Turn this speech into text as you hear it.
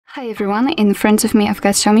Hi everyone, in front of me I've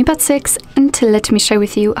got Xiaomi Pad 6 and let me share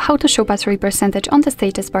with you how to show battery percentage on the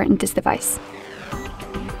status bar in this device.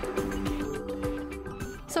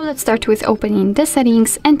 So let's start with opening the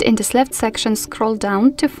settings, and in this left section scroll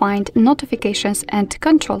down to find notifications and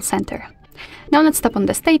control center. Now let's tap on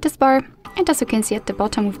the status bar, and as you can see at the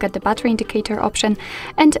bottom we've got the battery indicator option,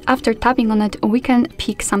 and after tapping on it we can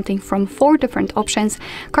pick something from 4 different options.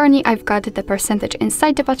 Currently I've got the percentage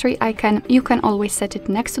inside the battery icon. You can always set it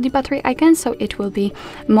next to the battery icon so it will be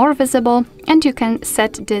more visible, and you can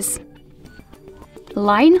set this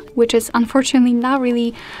line, which is unfortunately not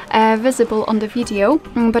really visible on the video,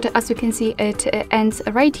 but as you can see it ends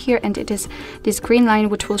right here, and it is this green line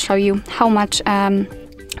which will show you how much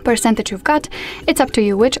percentage you've got. It's up to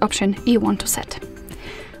you which option you want to set.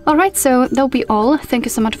 Alright, so that'll be all. Thank you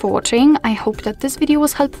so much for watching. I hope that this video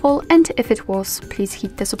was helpful, and if it was, please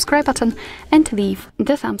hit the subscribe button and leave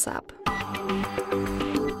the thumbs up.